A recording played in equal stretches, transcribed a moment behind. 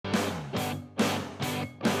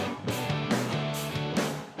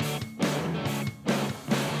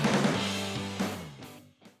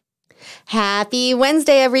Happy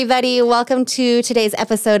Wednesday, everybody. Welcome to today's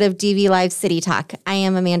episode of DV Live City Talk. I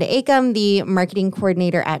am Amanda Acom, the marketing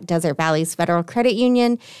coordinator at Desert Valleys Federal Credit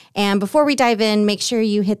Union. And before we dive in, make sure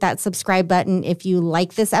you hit that subscribe button. If you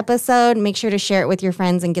like this episode, make sure to share it with your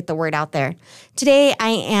friends and get the word out there. Today,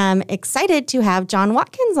 I am excited to have John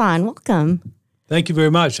Watkins on. Welcome. Thank you very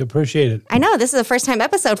much. I appreciate it. I know, this is a first-time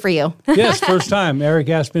episode for you. Yes, first time. Eric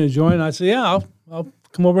asked me to join. I said, yeah, I'll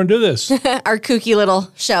come over and do this. Our kooky little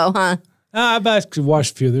show, huh? I've actually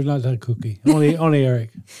watched a few. They're not that kooky. Only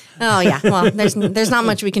Eric. Oh, yeah. Well, there's not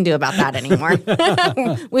much we can do about that anymore.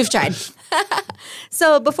 We've tried.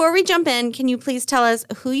 So before we jump in, can you please tell us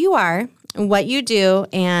who you are, what you do,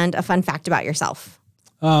 and a fun fact about yourself?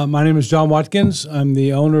 My name is John Watkins. I'm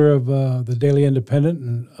the owner of the Daily Independent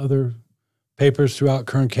and other papers throughout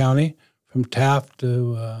Kern County, from Taft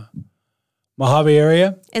to Mojave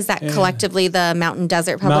area. Is that collectively the Mountain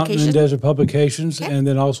Desert Publications? Mountain and Desert Publications, Okay. and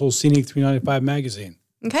then also Scenic 395 magazine.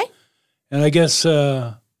 Okay. And I guess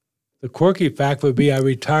the quirky fact would be I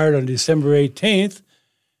retired on December 18th,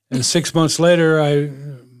 and 6 months later I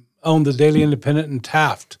owned the Daily Independent and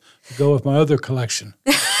Taft to go with my other collection.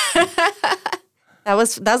 That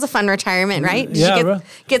was a fun retirement, right? Did Yeah, you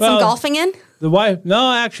get some golfing in? The wife,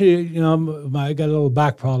 no, actually, I got a little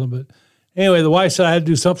back problem, but anyway, the wife said I had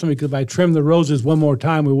to do something because if I trimmed the roses one more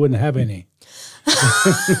time, we wouldn't have any.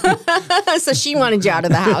 So she wanted you out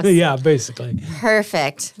of the house. Yeah, basically.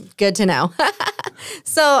 Perfect. Good to know.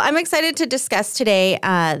 So I'm excited to discuss today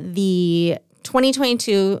the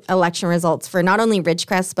 2022 election results for not only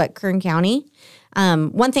Ridgecrest, but Kern County.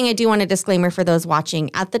 One thing I do want a disclaimer for those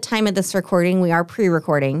watching. At the time of this recording, we are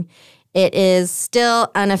pre-recording. It is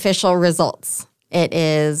still unofficial results. It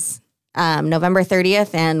is November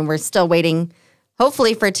 30th, and we're still waiting,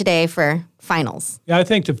 hopefully for today, for finals. Yeah, I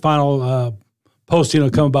think the final posting will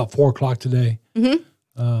come about 4 o'clock today.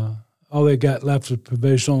 Mm-hmm. All they got left is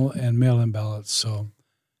provisional and mail-in ballots. So,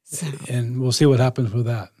 and we'll see what happens with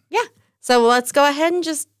that. Yeah. So let's go ahead and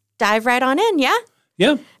just dive right on in, yeah?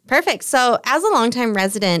 Yeah. Perfect. So as a longtime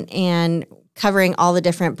resident and covering all the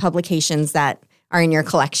different publications that are in your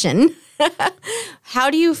collection, how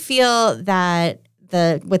do you feel that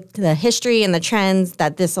with the history and the trends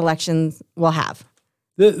that this election will have?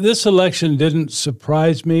 This election didn't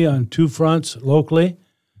surprise me on two fronts locally.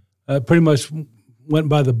 Pretty much went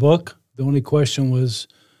by the book. The only question was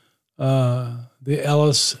the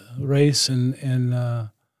Ellis race and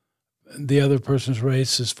the other person's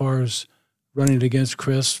race as far as running against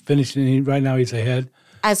Chris, finishing. Right now he's ahead.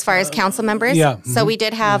 As far as council members? Yeah. Mm-hmm. So we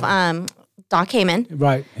did have Doc Heyman.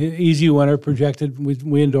 Right. Easy winner, projected.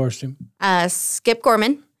 We endorsed him. Skip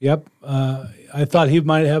Gorman. Yep. I thought he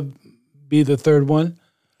might be the third one.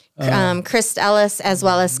 Chris Ellis, as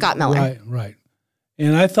well as Scott Miller. Right.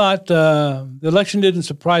 And I thought the election didn't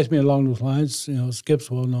surprise me along those lines.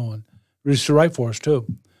 Skip's well known. Reached the right for us, too.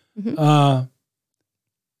 Mm-hmm.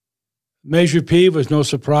 Measure P was no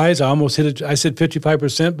surprise. I almost hit it. I said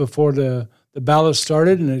 55% before the ballot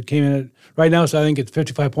started, and it came in at, right now, so I think it's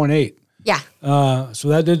 55.8. Yeah. So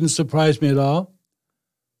that didn't surprise me at all.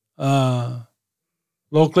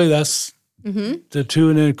 Locally, that's the two.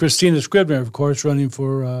 And then Christina Scribner, of course, running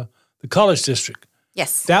for the college district.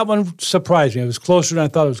 Yes. That one surprised me. It was closer than I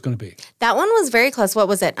thought it was going to be. That one was very close. What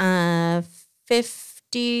was it?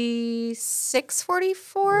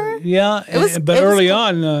 56-44? Yeah. But early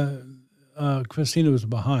on, Christina was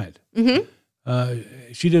behind. Mm-hmm.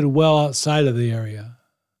 She did well outside of the area.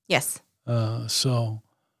 Yes. So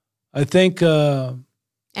I think... and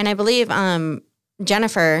I believe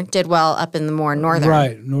Jennifer did well up in the more northern.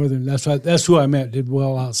 Right, northern. That's right. That's who I meant, did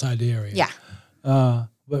well outside the area. Yeah.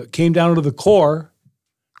 But it came down to the core.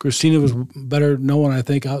 Christina was better known, I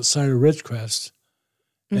think, outside of Ridgecrest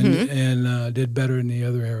and did better in the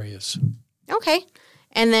other areas. Okay.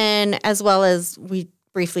 And then as well as we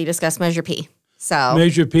briefly discussed Measure P. So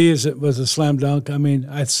Measure P was a slam dunk. I mean,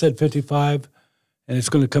 I said 55, and it's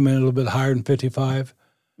going to come in a little bit higher than 55.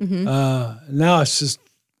 Mm-hmm. Now it's just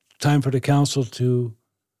time for the council to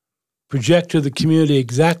project to the community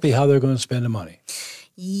exactly how they're going to spend the money.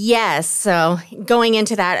 Yes. So going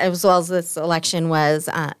into that, as well as this election, was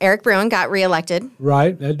Eric Bruin got reelected.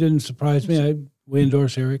 Right. That didn't surprise me. We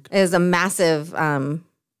endorse Eric. It was a massive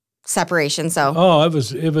separation. So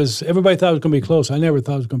it was. Everybody thought it was going to be close. I never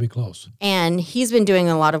thought it was going to be close. And he's been doing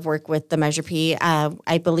a lot of work with the Measure P.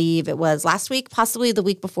 I believe it was last week, possibly the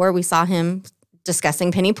week before, we saw him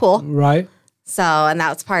discussing Penny Pool. Right. So, and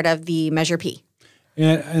that's part of the Measure P.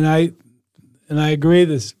 And I agree.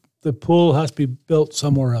 The pool has to be built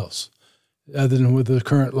somewhere else, other than with the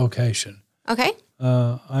current location. Okay.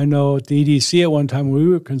 I know at the EDC at one time we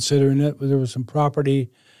were considering it, but there was some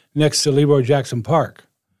property next to Leroy Jackson Park.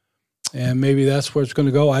 And maybe that's where it's going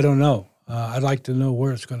to go. I don't know. I'd like to know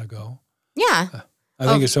where it's going to go. Yeah. I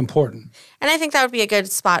think it's important. And I think that would be a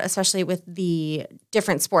good spot, especially with the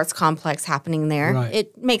different sports complex happening there. Right.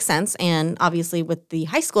 It makes sense. And obviously with the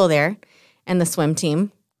high school there and the swim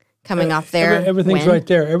team coming off there. Everything's right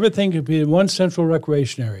there. Everything could be in one central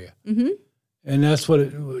recreation area. Mm-hmm. And that's what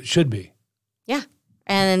it should be. Yeah.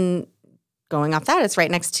 And going off that, it's right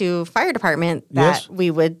next to fire department that we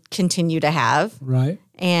would continue to have. Right.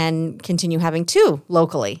 And continue having two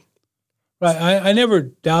locally. Right. I never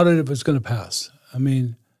doubted it was going to pass. I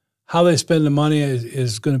mean, how they spend the money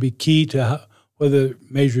is going to be key to whether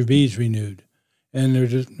Measure V is renewed. And they're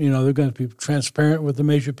just, they're going to be transparent with the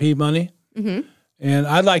Measure P money. Mm-hmm. And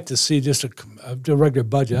I'd like to see just a regular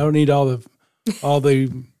budget. I don't need all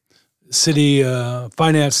the city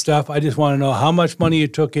finance stuff. I just want to know how much money you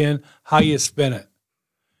took in, how you spent it.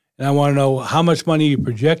 And I want to know how much money you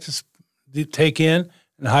project to take in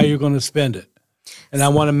and how you're going to spend it. And I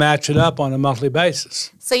want to match it up on a monthly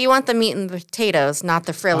basis. So you want the meat and potatoes, not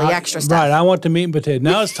the frilly extra stuff. Right. I want the meat and potatoes.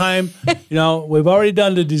 Now it's time, we've already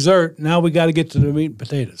done the dessert. Now we got to get to the meat and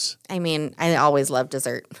potatoes. I mean, I always love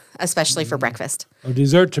dessert, especially for breakfast. Well,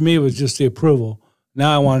 dessert to me was just the approval.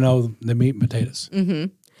 Now I want to know the meat and potatoes.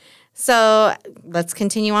 Mm-hmm. So let's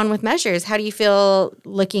continue on with measures. How do you feel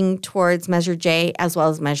looking towards Measure J as well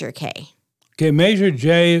as Measure K? Okay, Measure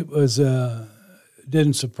J was...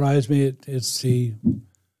 didn't surprise me. It's the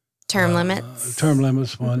term limits. Term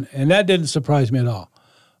limits one, and that didn't surprise me at all.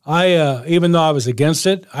 I even though I was against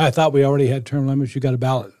it, I thought we already had term limits. You got a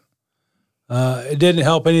ballot. It didn't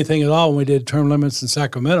help anything at all when we did term limits in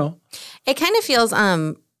Sacramento. It kind of feels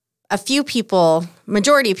a few people,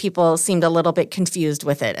 majority of people, seemed a little bit confused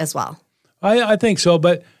with it as well. I think so,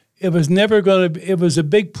 but it was never going to. It was a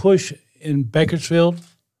big push in Bakersfield.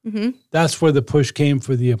 Mm-hmm. That's where the push came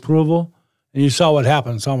for the approval. And you saw what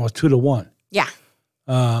happened. It's almost 2-1. Yeah.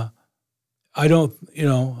 I don't,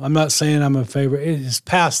 I'm not saying I'm in favor. It's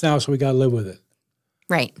passed now, so we got to live with it.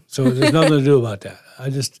 Right. So there's nothing to do about that.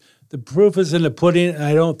 The proof is in the pudding, and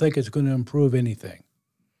I don't think it's going to improve anything.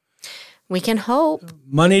 We can hope.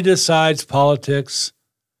 Money decides politics,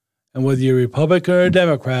 and whether you're a Republican or a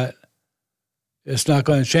Democrat, it's not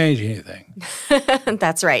going to change anything.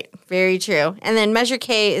 That's right. Very true. And then Measure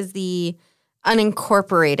K is the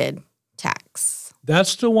unincorporated tax.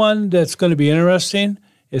 That's the one that's going to be interesting.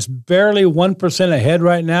 It's barely 1% ahead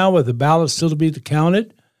right now with the ballots still to be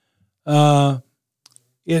counted.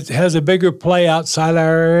 It has a bigger play outside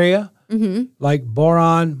our area, like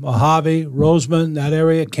Boron, Mojave, Roseman, that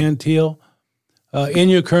area, Cantil,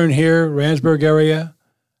 Inyakern here, Randsburg area.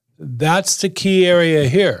 That's the key area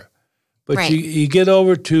here. But right. you get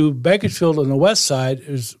over to Bakersfield on the west side,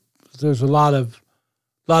 there's a lot of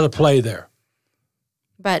play there.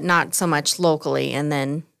 But not so much locally, and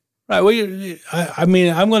then right. Well,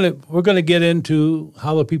 we're gonna get into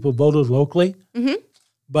how the people voted locally,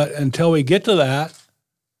 but until we get to that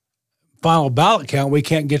final ballot count, we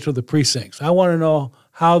can't get to the precincts. I want to know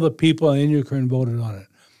how the people in Inyakern voted on it.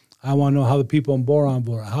 I want to know how the people in Boron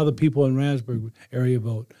voted, how the people in Randsburg area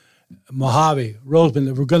vote, Mojave, Roseman.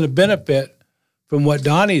 That we're going to benefit from what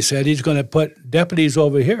Donnie said. He's going to put deputies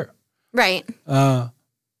over here. Right.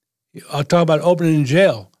 I'll talk about opening a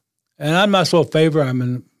jail. And I'm not so in favor. I'm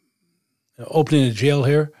in opening a jail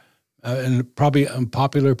here in probably an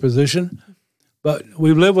unpopular position. But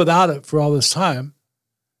we've lived without it for all this time.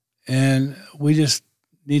 And we just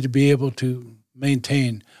need to be able to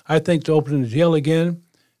maintain. I think to open a jail again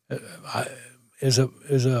is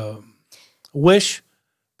a wish,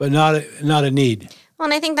 but not a need. Well,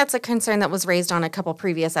 and I think that's a concern that was raised on a couple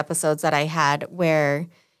previous episodes that I had where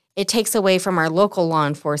it takes away from our local law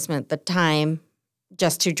enforcement the time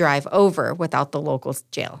just to drive over without the local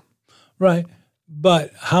jail. Right.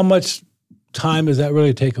 But how much time does that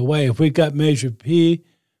really take away? If we got Measure P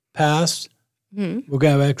passed, we're going to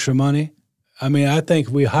have extra money. I mean, I think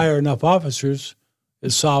if we hire enough officers,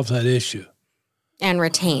 it solves that issue. And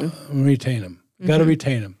retain. Retain them. Got to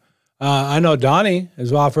retain them. I know Donnie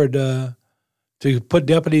has offered to put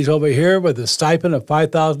deputies over here with a stipend of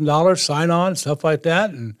 $5,000, sign on, stuff like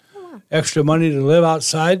that, and extra money to live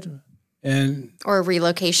outside. Or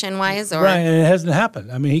relocation-wise. Right, and it hasn't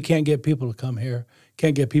happened. I mean, he can't get people to come here,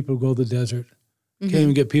 can't get people to go to the desert, can't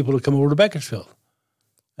even get people to come over to Bakersfield.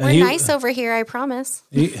 And we're nice over here, I promise.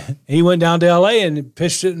 He went down to L.A. and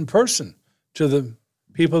pitched it in person to the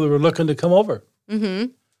people that were looking to come over.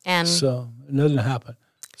 And so it doesn't happen.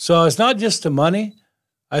 So it's not just the money.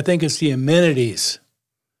 I think it's the amenities.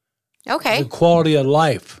 Okay. The quality of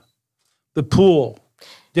life, the pool,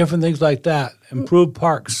 different things like that, improved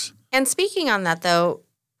parks. And speaking on that, though,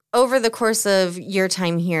 over the course of your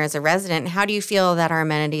time here as a resident, how do you feel that our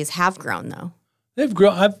amenities have grown, though? They've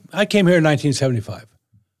grown. I came here in 1975.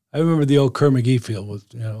 I remember the old Kerr McGee field was,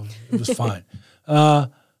 it was fine.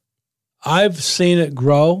 I've seen it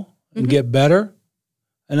grow and get better,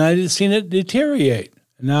 and I've seen it deteriorate.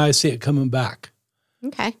 And now I see it coming back.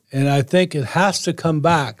 Okay. And I think it has to come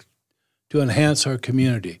back to enhance our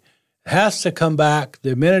community. It has to come back.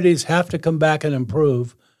 The amenities have to come back and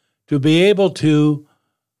improve to be able to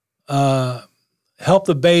help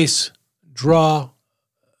the base draw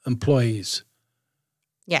employees.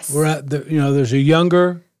 Yes. We're at there's a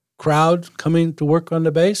younger crowd coming to work on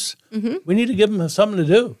the base. We need to give them something to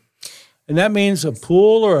do. And that means a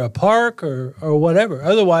pool or a park or whatever.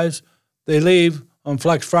 Otherwise, they leave on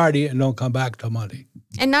Flex Friday and don't come back till Monday.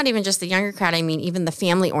 And not even just the younger crowd. I mean, even the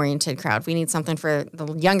family-oriented crowd. We need something for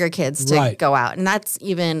the younger kids to go out. And that's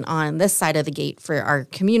even on this side of the gate for our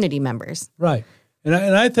community members. Right. And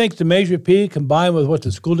I think the Measure P combined with what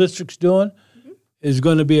the school district's doing is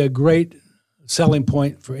going to be a great selling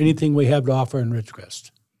point for anything we have to offer in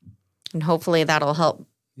Ridgecrest. And hopefully that'll help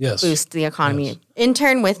boost the economy in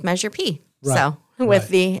turn with Measure P. Right. So with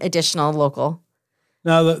the additional local.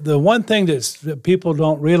 Now, the one thing that people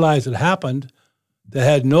don't realize that happened that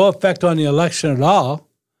had no effect on the election at all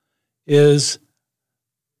is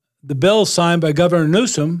the bill signed by Governor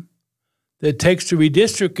Newsom that takes the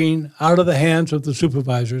redistricting out of the hands of the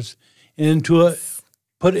supervisors and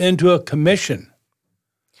put into a commission.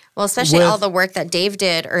 Well, especially all the work that Dave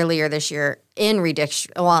did earlier this year in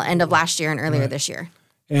end of last year and earlier this year.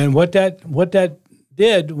 And what that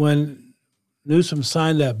did when Newsom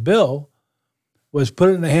signed that bill was put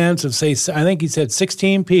it in the hands of, say, I think he said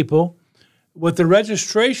 16 people, with the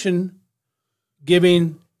registration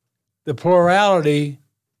giving the plurality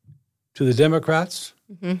to the Democrats,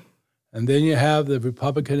 and then you have the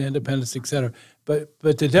Republican independents, et cetera. But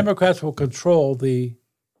the Democrats will control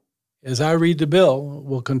as I read the bill,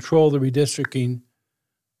 will control the redistricting.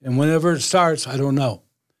 And whenever it starts, I don't know.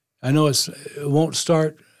 I know it won't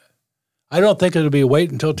start. I don't think it'll be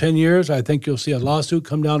wait until 10 years. I think you'll see a lawsuit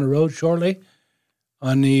come down the road shortly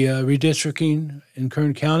on the redistricting in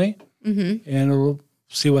Kern County, and we'll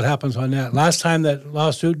see what happens on that. Last time that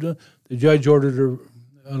lawsuit, the judge ordered an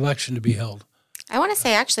election to be held. I want to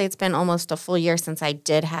say, actually, it's been almost a full year since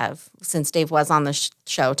since Dave was on the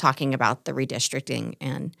show talking about the redistricting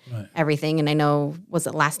and everything. And I know, was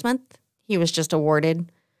it last month? He was just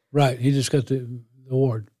awarded. Right. He just got the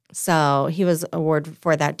award. So he was awarded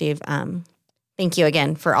for that, Dave. Thank you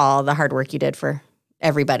again for all the hard work you did for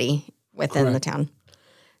everybody within the town.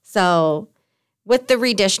 So with the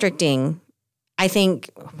redistricting, I think,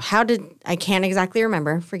 I can't exactly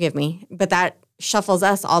remember, forgive me, but that shuffles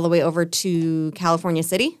us all the way over to California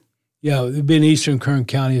City? Yeah, it'd be in Eastern Kern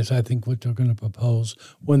County is, I think, what they're going to propose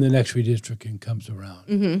when the next redistricting comes around.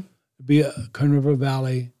 It'd be Kern River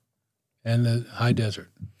Valley and the High Desert.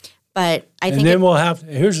 But I think... And then we'll have...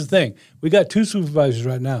 Here's the thing. We got 2 supervisors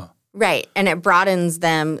right now. Right, and it broadens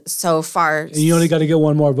them so far. And you only got to get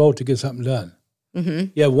 1 more vote to get something done.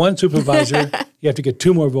 You have 1 supervisor, you have to get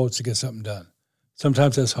 2 more votes to get something done.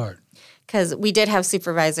 Sometimes that's hard. Because we did have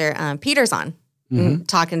Supervisor Peters on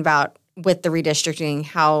talking about, with the redistricting,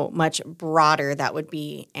 how much broader that would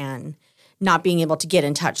be and not being able to get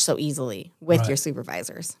in touch so easily with your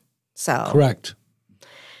supervisors. So correct.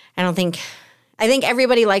 I think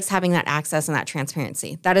everybody likes having that access and that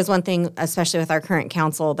transparency. That is one thing, especially with our current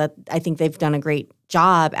council, that I think they've done a great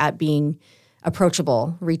job at being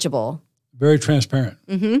approachable, reachable. Very transparent.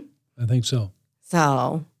 I think so.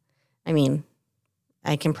 So, I mean,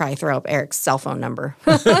 I can probably throw up Eric's cell phone number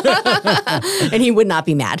and he would not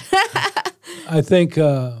be mad. I think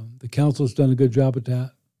the council's done a good job at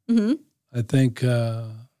that. I think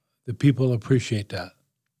the people appreciate that.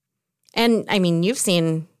 And I mean, you've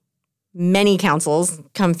seen many councils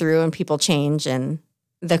come through and people change, and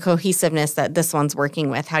the cohesiveness that this one's working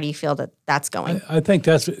with. How do you feel that that's going? I think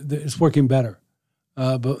it's working better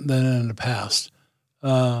than in the past.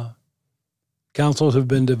 Councils have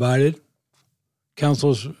been divided.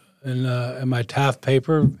 Councils in my Taft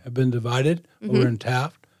paper have been divided over in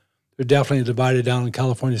Taft. They're definitely divided down in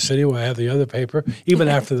California City, where I have the other paper, even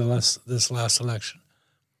after this last election.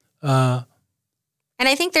 And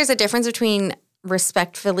I think there's a difference between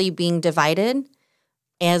respectfully being divided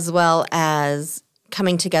as well as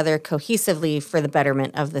coming together cohesively for the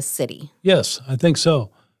betterment of the city. Yes, I think so.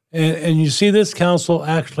 And you see this council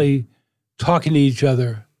actually talking to each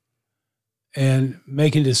other and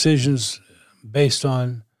making decisions based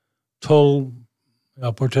on total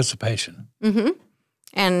participation.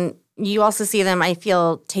 And you also see them, I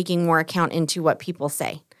feel, taking more account into what people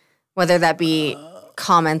say, whether that be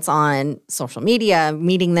comments on social media,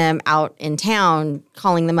 meeting them out in town,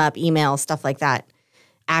 calling them up, email, stuff like that,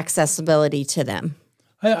 accessibility to them.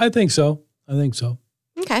 I think so. I think so.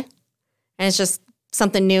 Okay. And it's just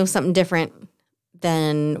something new, something different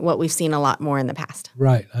than what we've seen a lot more in the past.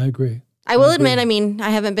 Right. I agree. I will admit, I mean, I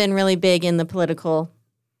haven't been really big in the political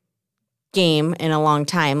game in a long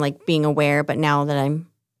time, like being aware, but now that I'm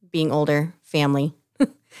being older, family,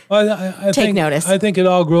 Well, I take think, notice. I think it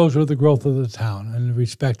all grows with the growth of the town and the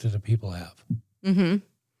respect that the people have. Mm-hmm.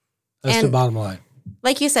 That's And the bottom line.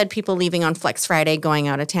 like you said, people leaving on Flex Friday, going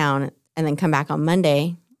out of town, and then come back on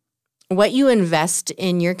Monday. What you invest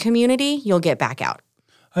in your community, you'll get back out.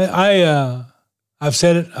 I've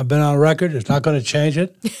said it. I've been on record. It's not going to change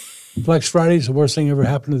it. Flex Friday is the worst thing ever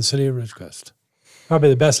happened to the city of Ridgecrest. Probably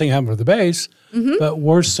the best thing happened for the base, but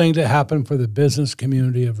worst thing to happen for the business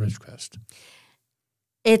community of Ridgecrest.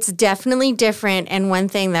 It's definitely different. And one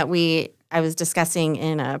thing that I was discussing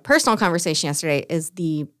in a personal conversation yesterday is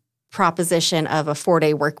the proposition of a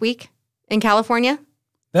 4-day work week in California.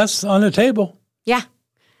 That's on the table. Yeah.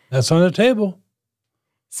 That's on the table.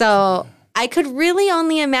 So I could really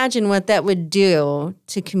only imagine what that would do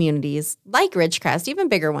to communities like Ridgecrest, even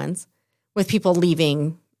bigger ones, with people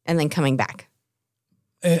leaving and then coming back.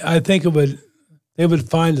 I think they would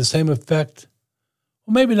find the same effect.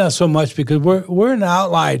 Well, maybe not so much because we're an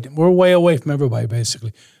outlier. We're way away from everybody,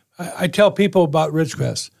 basically. I tell people about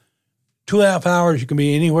Ridgecrest, 2.5 hours, you can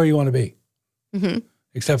be anywhere you want to be,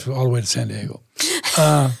 except for all the way to San Diego.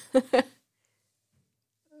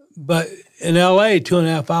 But in L.A.,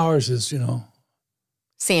 2.5 hours is,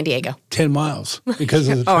 San Diego. 10 miles because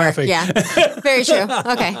of the traffic. Yeah, very true.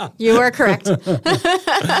 Okay, you are correct.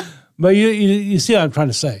 But you see what I'm trying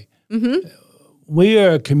to say. We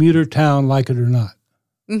are a commuter town, like it or not.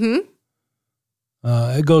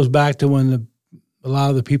 It goes back to when a lot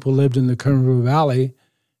of the people lived in the Kern River Valley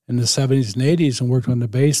in the 70s and 80s and worked on the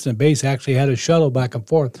base. And the base actually had a shuttle back and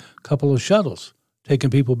forth, a couple of shuttles taking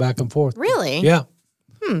people back and forth. Really? Yeah.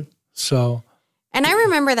 So. And I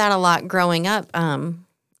remember that a lot growing up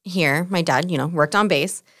here. My dad, worked on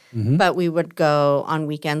base, but we would go on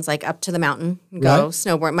weekends, like up to the mountain, go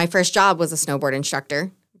snowboard. My first job was a snowboard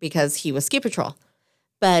instructor because he was ski patrol.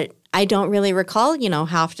 But I don't really recall,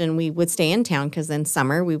 how often we would stay in town because in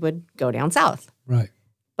summer we would go down south. Right.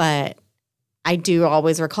 But I do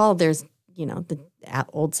always recall there's, the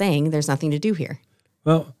old saying, there's nothing to do here.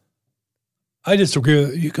 Well, I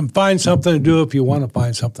disagree. You can find something to do if you want to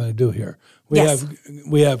find something to do here. We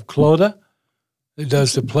have Clota that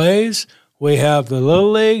does the plays. We have the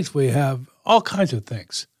Little Leagues. We have all kinds of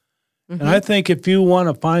things. And I think if you want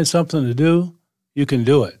to find something to do, you can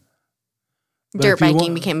do it. But dirt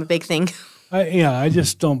biking became a big thing. I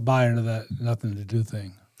just don't buy into that nothing to do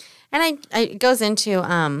thing. And it goes into,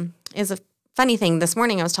 is a funny thing. This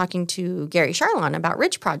morning I was talking to Gary Charlon about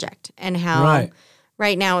Ridge Project and how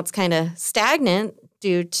right now it's kind of stagnant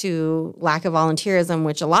due to lack of volunteerism,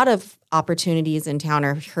 which a lot of opportunities in town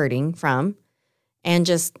are hurting from, and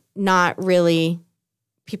just not really,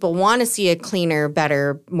 people want to see a cleaner,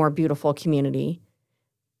 better, more beautiful community,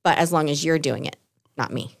 but as long as you're doing it,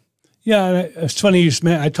 not me. Yeah, it's funny you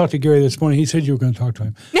met. I talked to Gary this morning. He said you were going to talk to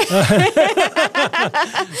him.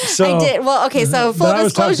 I did. Well, okay, so full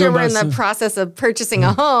disclosure, we're in the process of purchasing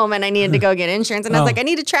a home, and I needed to go get insurance. And I was like, I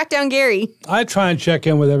need to track down Gary. I try and check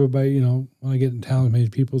in with everybody, when I get in town, as many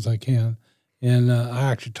people as I can. And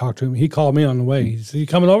I actually talked to him. He called me on the way. He said, you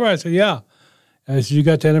coming over? I said, yeah. I said, you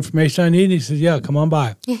got that information I need? He said, yeah, come on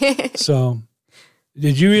by. So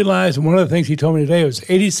did you realize one of the things he told me today was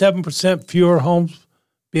 87% fewer homes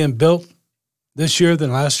being built this year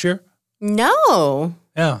than last year? No.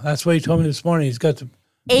 Yeah, that's what he told me this morning. He's got the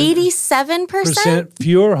 87%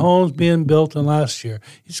 fewer homes being built than last year.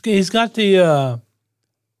 He's got the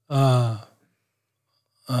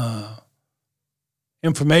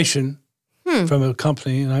information from a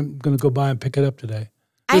company, and I'm going to go by and pick it up today.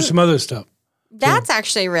 There's some other stuff. That's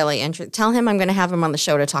actually really interesting. Tell him I'm going to have him on the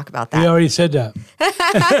show to talk about that. He already said that.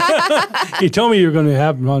 He told me you were going to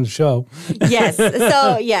have him on the show. Yes.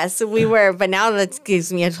 So, yes, we were. But now that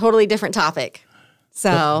gives me a totally different topic.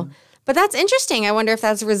 So, but that's interesting. I wonder if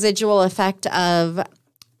that's a residual effect of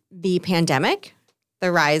the pandemic, the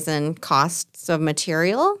rise in costs of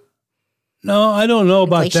material. No, I don't know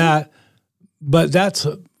Inflation? about that. But that's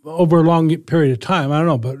over a long period of time. I don't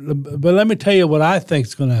know. But let me tell you what I think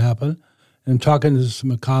is going to happen. And talking to some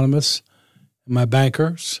economists, my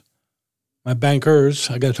bankers, I got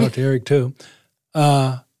to talk to Eric too.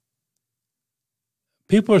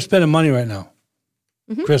 People are spending money right now.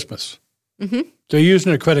 Christmas. They're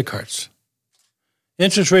using their credit cards.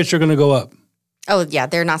 Interest rates are going to go up. Oh, yeah,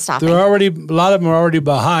 they're not stopping. A lot of them are already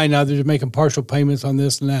behind. Now they're just making partial payments on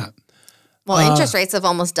this and that. Well, interest rates have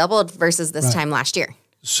almost doubled versus this time last year.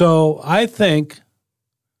 So I think,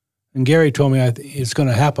 and Gary told me it's going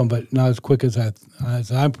to happen, but not as quick as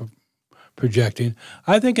I'm projecting.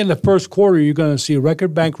 I think in the first quarter, you're going to see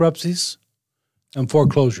record bankruptcies and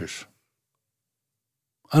foreclosures.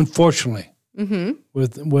 Unfortunately,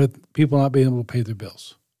 with people not being able to pay their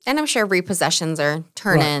bills. And I'm sure repossessions are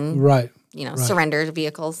turning, surrendered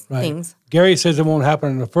vehicles, things. Gary says it won't happen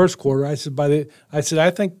in the first quarter. I said,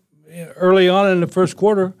 I think early on in the first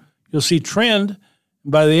quarter, you'll see trend.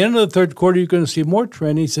 By the end of the third quarter, you're going to see more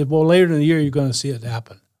trend. He said, well, later in the year, you're going to see it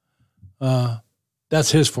happen. That's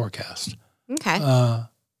his forecast. Okay.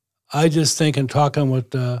 I just think in talking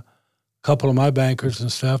with a couple of my bankers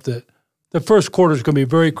and stuff that the first quarter is going to be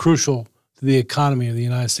very crucial to the economy of the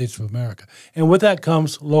United States of America. And with that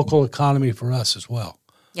comes local economy for us as well.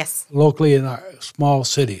 Yes. Locally in our small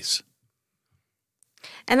cities.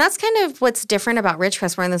 And that's kind of what's different about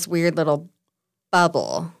Ridgecrest. We're in this weird little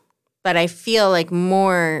bubble. But I feel like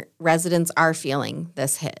more residents are feeling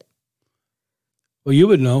this hit. Well, you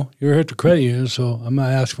would know. You're at the credit union, so I'm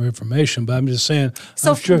not asking for information, but I'm just saying.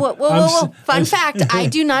 So, fun fact, I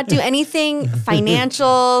do not do anything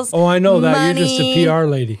financials. Oh, I know that. Money. You're just a PR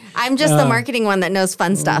lady. I'm just the marketing one that knows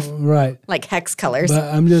fun stuff. Right. Like hex colors.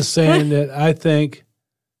 But I'm just saying that I think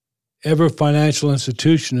every financial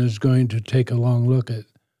institution is going to take a long look at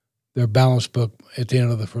their balance book at the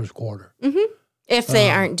end of the first quarter. Mm-hmm. If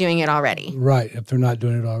they aren't doing it already. Right, if they're not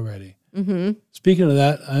doing it already. Mm-hmm. Speaking of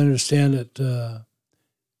that, I understand that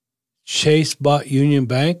Chase bought Union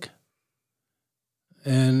Bank,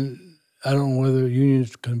 and I don't know whether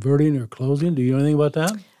Union's converting or closing. Do you know anything about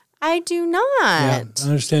that? I do not. Yeah, I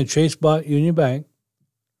understand Chase bought Union Bank.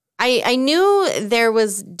 I knew there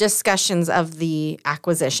was discussions of the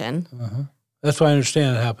acquisition. Uh-huh. That's what I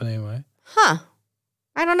understand it happened anyway. Huh.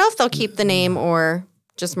 I don't know if they'll keep the name or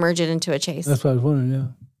just merge it into a Chase. That's what I was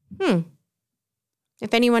wondering, yeah.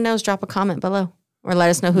 If anyone knows, drop a comment below or let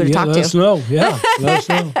us know who to talk to. Let us know. Yeah, let us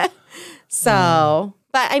know. So,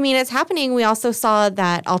 but I mean, it's happening. We also saw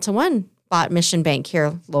that Alta One bought Mission Bank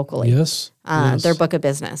here locally. Yes. Their book of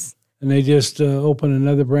business. And they just opened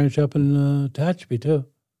another branch up in Tehachapi, too.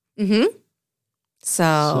 Mm-hmm.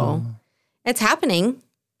 So it's happening.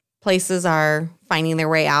 Places are finding their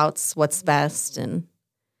way out, what's best. And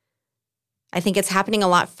I think it's happening a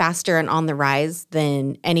lot faster and on the rise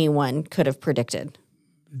than anyone could have predicted.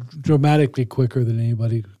 Dramatically quicker than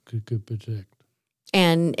anybody could predict.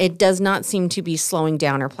 And it does not seem to be slowing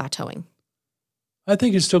down or plateauing. I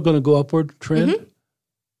think it's still going to go upward trend,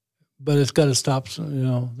 but it's got to stop.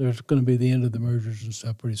 There's going to be the end of the mergers and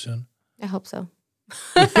stuff pretty soon. I hope so.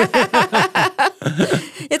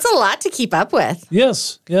 It's a lot to keep up with.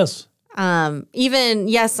 Yes.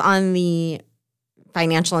 Even, on the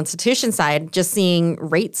financial institution side, just seeing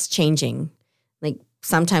rates changing, like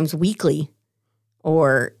sometimes weekly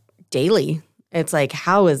or daily. It's like,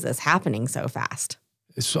 how is this happening so fast?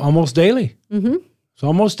 It's almost daily. Mm-hmm. It's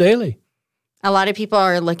almost daily. A lot of people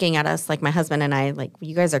are looking at us, like my husband and I, like,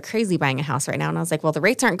 you guys are crazy buying a house right now. And I was like, well, the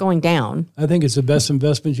rates aren't going down. I think it's the best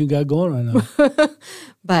investment you got going right now.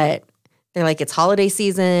 But they're like, it's holiday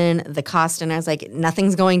season, the cost. And I was like,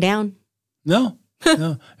 nothing's going down. No.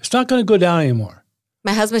 It's not going to go down anymore.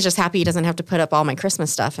 My husband's just happy he doesn't have to put up all my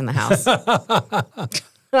Christmas stuff in the house.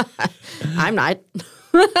 I'm not.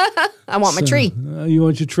 I want my tree. You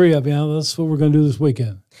want your tree up, yeah? That's what we're going to do this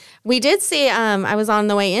weekend. We did see, I was on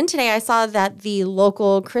the way in today, I saw that the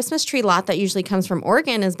local Christmas tree lot that usually comes from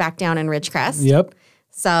Oregon is back down in Ridgecrest. Yep.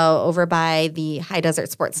 So over by the High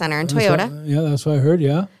Desert Sports Center in Toyota. That's what I heard,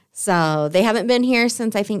 yeah. So they haven't been here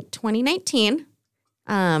since, I think, 2019.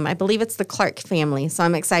 I believe it's the Clark family. So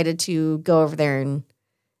I'm excited to go over there and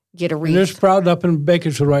get a wreath. And they're sprouting up in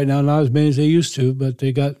Bakersfield right now, not as many as they used to, but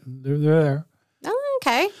they're there. Oh,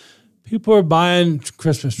 okay. People are buying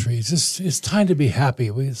Christmas trees. It's time to be happy.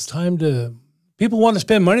 It's time to. People want to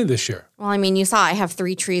spend money this year. Well, I mean, you saw I have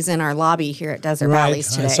 3 trees in our lobby here at Desert Valleys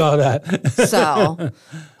today. I saw that. So,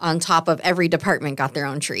 on top of every department got their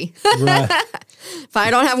own tree. Right. If I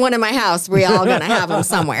don't have one in my house, we're all going to have them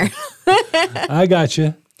somewhere. I got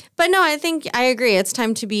you. But no, I think I agree. It's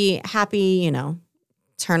time to be happy,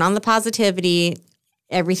 turn on the positivity.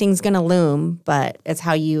 Everything's going to loom, but it's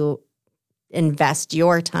how you invest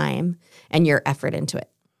your time and your effort into it.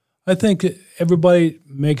 I think everybody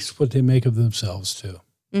makes what they make of themselves, too.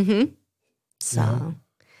 Mm-hmm. So,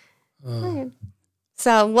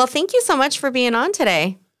 well, thank you so much for being on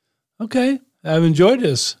today. Okay. I've enjoyed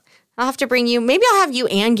this. I'll have to bring you, maybe I'll have you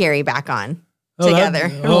and Gary back on. together.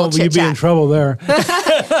 You'd be in trouble there.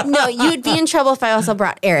 No, you'd be in trouble if I also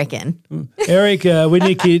brought Eric in. Eric, we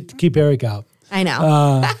need to keep Eric out. I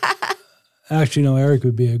know. Actually, no, Eric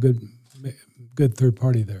would be a good third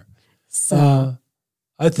party there. So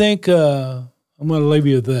I think I'm going to leave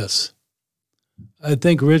you with this. I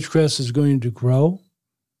think Ridgecrest is going to grow,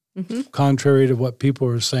 contrary to what people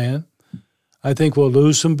are saying. I think we'll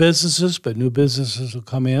lose some businesses, but new businesses will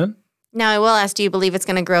come in. Now, I will ask, do you believe it's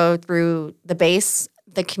going to grow through the base,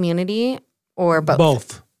 the community, or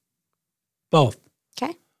both? Both.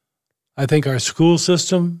 Okay. I think our school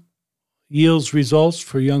system yields results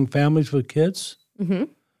for young families with kids. Mm-hmm.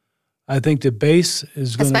 I think the base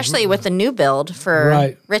is going to... Especially with the new build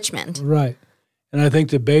for Richmond. Right. And I think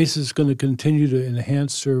the base is going to continue to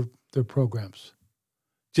enhance their programs.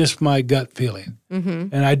 Just my gut feeling.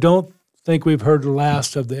 Mm-hmm. And I don't think we've heard the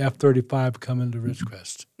last of the F-35 coming to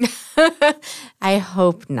Ridgecrest. I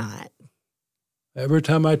hope not. Every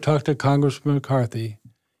time I talk to Congressman McCarthy,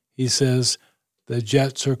 he says, the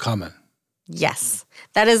jets are coming. Yes.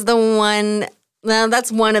 That is the one, well,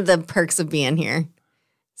 that's one of the perks of being here.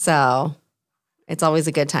 So it's always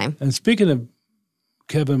a good time. And speaking of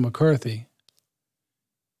Kevin McCarthy,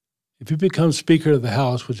 if he becomes Speaker of the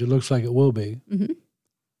House, which it looks like it will be,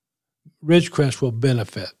 Ridgecrest will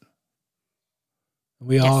benefit.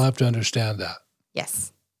 We all have to understand that.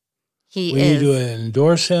 Yes. We need to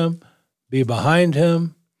endorse him, be behind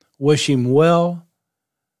him, wish him well,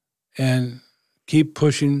 and keep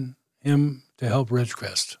pushing him to help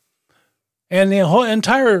Ridgecrest. And the whole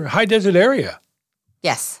entire high desert area.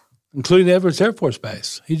 Yes. Including Edwards Air Force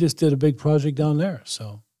Base. He just did a big project down there.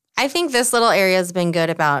 So I think this little area has been good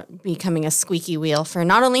about becoming a squeaky wheel for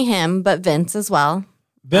not only him, but Vince as well.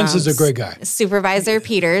 Vince is a great guy. Supervisor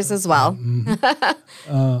Peters as well.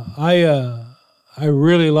 I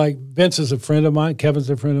really like, Vince is a friend of mine. Kevin's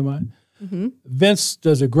a friend of mine. Mm-hmm. Vince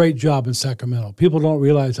does a great job in Sacramento. People don't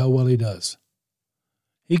realize how well he does.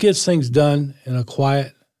 He gets things done in a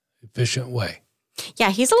quiet, efficient way.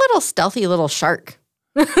 Yeah, he's a little stealthy little shark.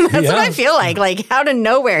 That's what I feel like out of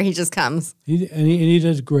nowhere he just comes. He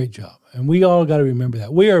does a great job. And we all got to remember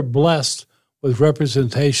that. We are blessed with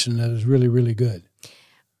representation that is really, really good.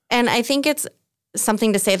 And I think it's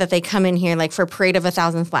something to say that they come in here, like for Parade of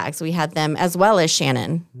 1,000 Flags, we had them as well as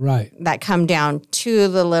Shannon. Right. That come down to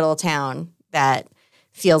the little town that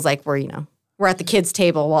feels like we're at the kids'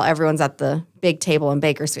 table while everyone's at the big table in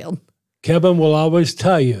Bakersfield. Kevin will always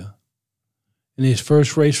tell you, in his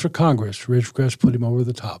first race for Congress, Ridgecrest put him over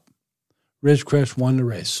the top. Ridgecrest won the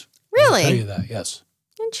race. Really? I'll tell you that, yes.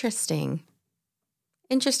 Interesting.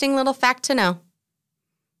 Interesting little fact to know.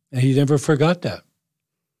 And he never forgot that.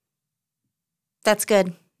 That's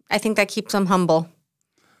good. I think that keeps him humble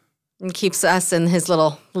and keeps us in his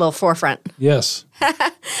little forefront. Yes.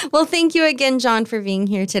 Well, thank you again, John, for being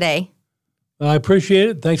here today. I appreciate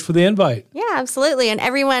it. Thanks for the invite. Yeah, absolutely. And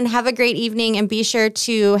everyone, have a great evening, and be sure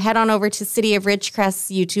to head on over to City of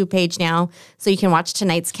Ridgecrest's YouTube page now so you can watch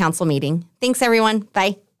tonight's council meeting. Thanks, everyone.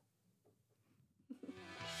 Bye.